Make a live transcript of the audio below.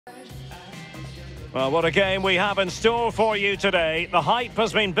Well, what a game we have in store for you today. The hype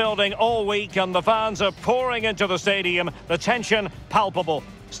has been building all week and the fans are pouring into the stadium. The tension palpable.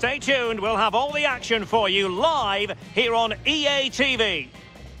 Stay tuned, we'll have all the action for you live here on EA TV.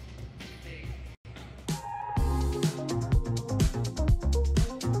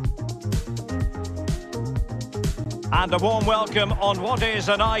 And a warm welcome on what is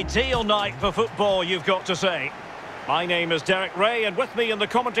an ideal night for football, you've got to say. My name is Derek Ray, and with me in the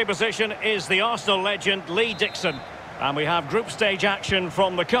commentary position is the Arsenal legend Lee Dixon. And we have group stage action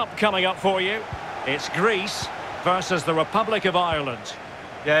from the Cup coming up for you. It's Greece versus the Republic of Ireland.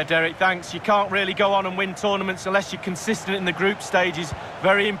 Yeah, Derek, thanks. You can't really go on and win tournaments unless you're consistent in the group stages.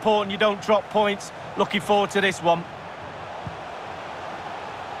 Very important you don't drop points. Looking forward to this one.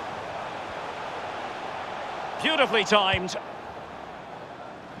 Beautifully timed.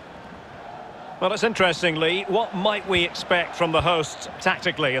 Well, it's interesting, Lee. What might we expect from the hosts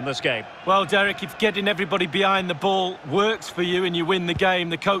tactically in this game? Well, Derek, if getting everybody behind the ball works for you and you win the game,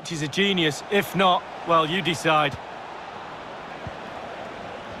 the coach is a genius. If not, well, you decide.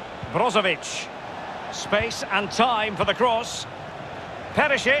 Brozovic. Space and time for the cross.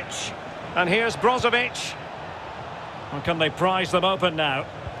 Perisic. And here's Brozovic. Well, can they prize them open now?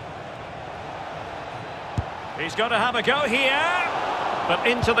 He's got to have a go here. But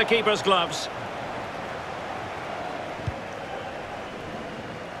into the keeper's gloves.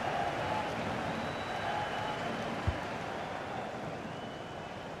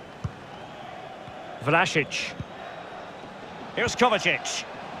 Vlasic. Here's Kovacic.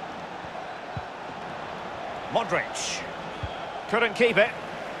 Modric. Couldn't keep it.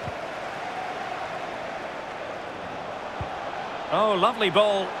 Oh, lovely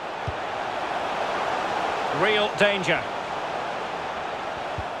ball. Real danger.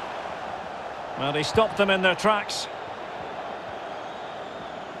 Well, he stopped them in their tracks.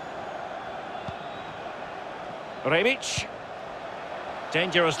 Rebic.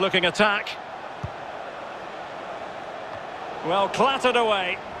 Dangerous looking attack. Well, clattered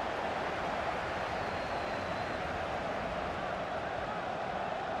away.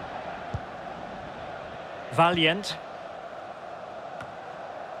 Valiant.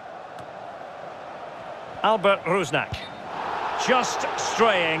 Albert Rusnak. Just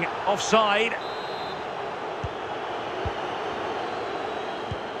straying offside.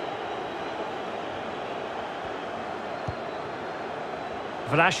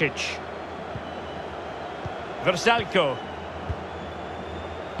 Vlasic. Vrsaljko.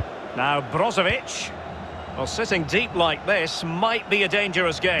 Now Brozovic. Well, sitting deep like this might be a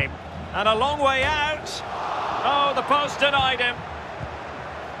dangerous game. And a long way out. Oh, the post denied him.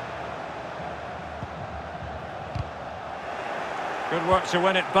 Good work to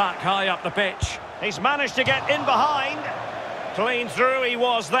win it back high up the pitch. He's managed to get in behind. Clean through he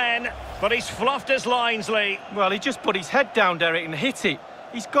was then, but he's fluffed his lines, Lee. Well, he just put his head down, Derek, and hit it.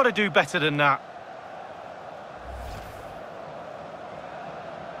 He's got to do better than that.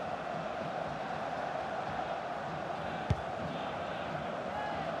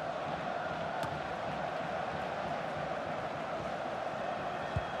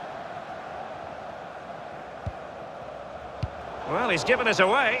 Well, he's given us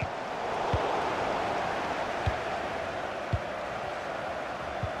away.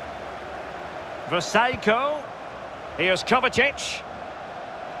 Vrsaljko. Here's Kovacic.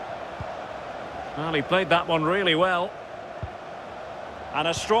 Well, he played that one really well. And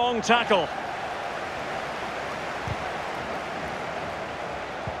a strong tackle.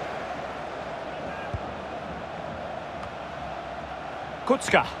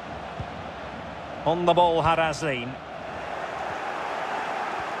 Kucka. On the ball, Harazlin.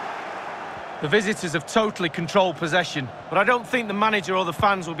 The visitors have totally controlled possession, but I don't think the manager or the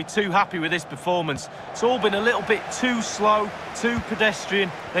fans will be too happy with this performance. It's all been a little bit too slow, too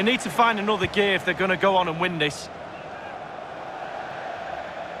pedestrian. They need to find another gear if they're going to go on and win this.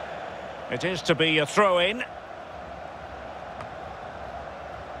 It is to be a throw-in.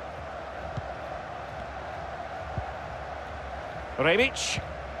 Rebic.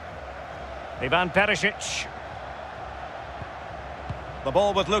 Ivan Perisic. The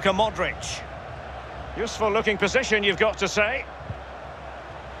ball with Luka Modric. Useful looking position, you've got to say.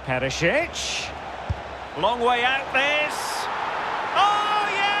 Perisic. Long way out this. Oh,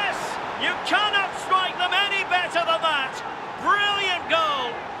 yes! You cannot strike them any better than that. Brilliant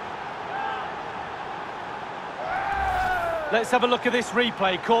goal. Let's have a look at this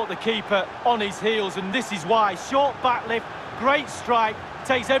replay. Caught the keeper on his heels, and this is why. Short back lift, great strike,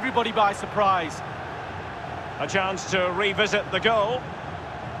 takes everybody by surprise. A chance to revisit the goal.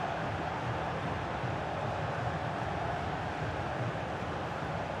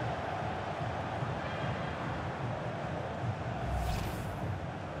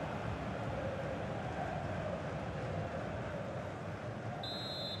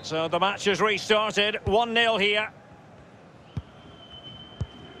 So the match has restarted, 1-0 here.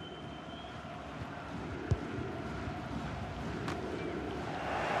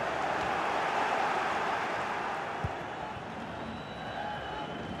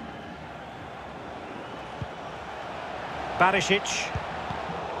 Ballistix.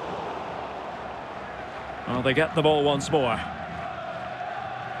 Well, they get the ball once more.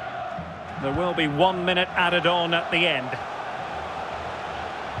 There will be 1 minute added on at the end.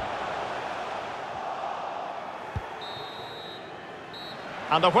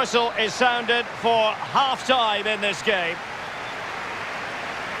 And the whistle is sounded for half-time in this game.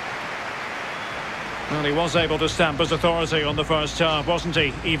 Well, he was able to stamp his authority on the first half, wasn't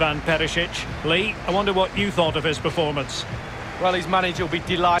he, Ivan Perisic? Lee, I wonder what you thought of his performance. Well, his manager will be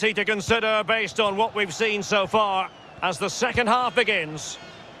delighted. To consider based on what we've seen so far as the second half begins.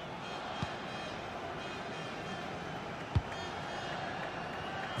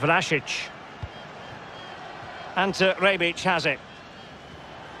 Vlasic. Ante Rebic has it.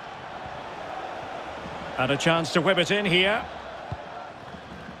 And a chance to whip it in here.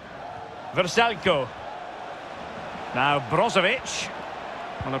 Vrsaljko. Now Brozovic.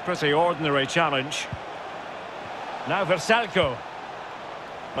 On a pretty ordinary challenge. Now Vrsaljko.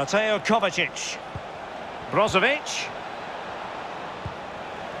 Mateo Kovacic. Brozovic.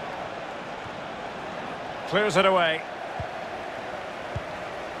 Clears it away.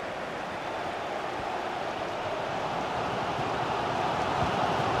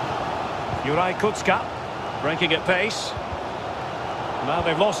 Juraj Kucka. Breaking at pace. Now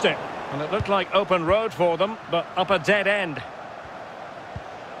they've lost it. And it looked like open road for them, but up a dead end.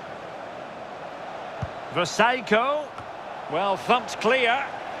 Vrsaljko. Well, thumped clear.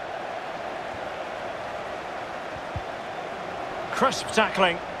 Crisp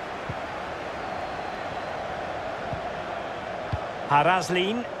tackling.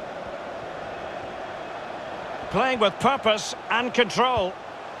 Haraslin. Playing with purpose and control.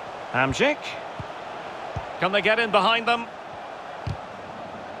 Hamsik. Can they get in behind them?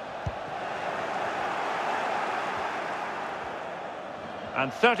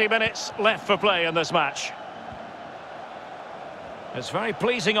 And 30 minutes left for play in this match. It's very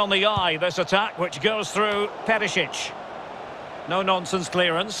pleasing on the eye, this attack, which goes through Perisic. No-nonsense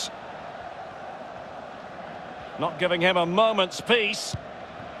clearance. Not giving him a moment's peace.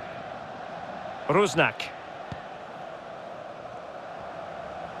 Rusnak.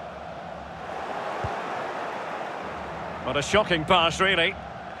 What a shocking pass, really.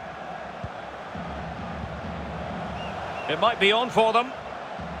 It might be on for them.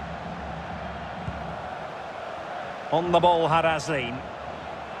 On the ball, Haraslin.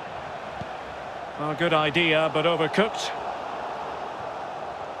 Well, good idea, but overcooked.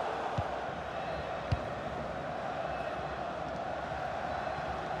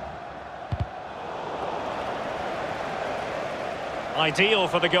 Ideal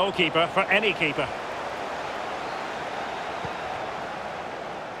for the goalkeeper, for any keeper.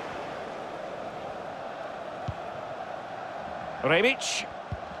 Rebic.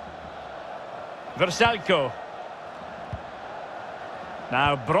 Vrsaljko.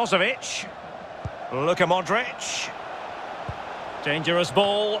 Now Brozovic. Luka Modric. Dangerous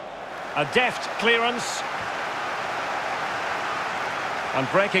ball. A deft clearance. And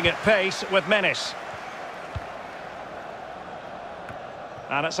breaking at pace with menace.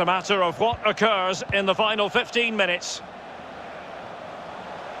 And it's a matter of what occurs in the final 15 minutes.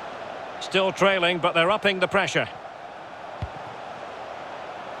 Still trailing, but they're upping the pressure.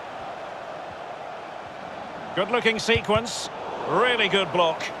 Good-looking sequence. Really good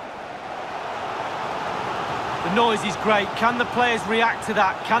block. The noise is great. Can the players react to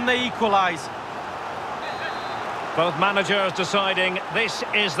that? Can they equalise? Both managers deciding this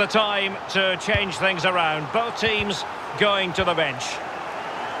is the time to change things around. Both teams going to the bench.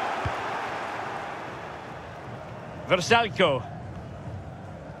 Vrsaljko.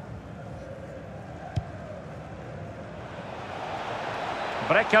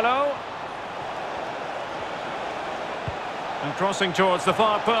 Brekalo. And crossing towards the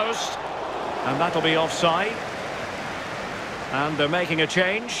far post. And that'll be offside. And they're making a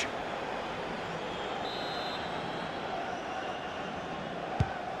change.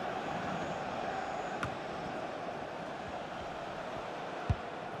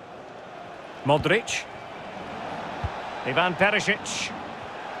 Modric. Ivan Perisic.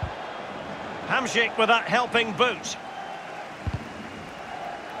 Hamsik with that helping boot.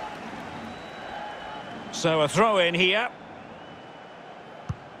 So a throw in here.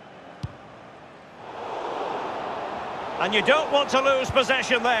 And you don't want to lose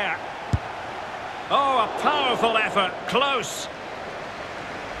possession there. Oh, a powerful effort. Close.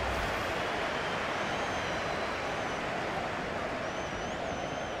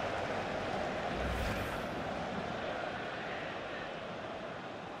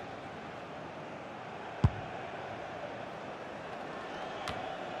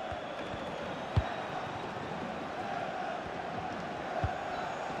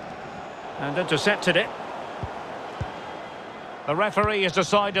 And intercepted it. The referee has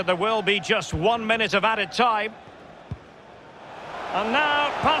decided there will be just 1 minute of added time. And now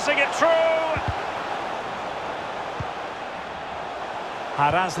passing it through.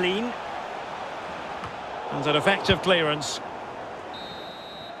 Haraslin. And an effective clearance.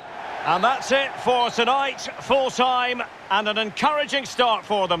 And that's it for tonight. Full time and an encouraging start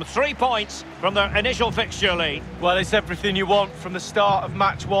for them. 3 points from their initial fixture lead. Well, it's everything you want from the start of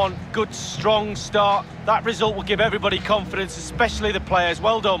match one. Good, strong start. That result will give everybody confidence, especially the players.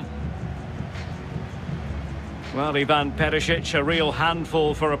 Well done. Well, Ivan Perisic, a real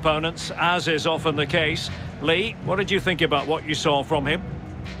handful for opponents, as is often the case. Lee, what did you think about what you saw from him?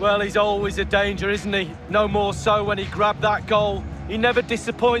 Well, he's always a danger, isn't he? No more so when he grabbed that goal. He never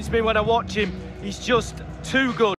disappoints me when I watch him. He's just too good.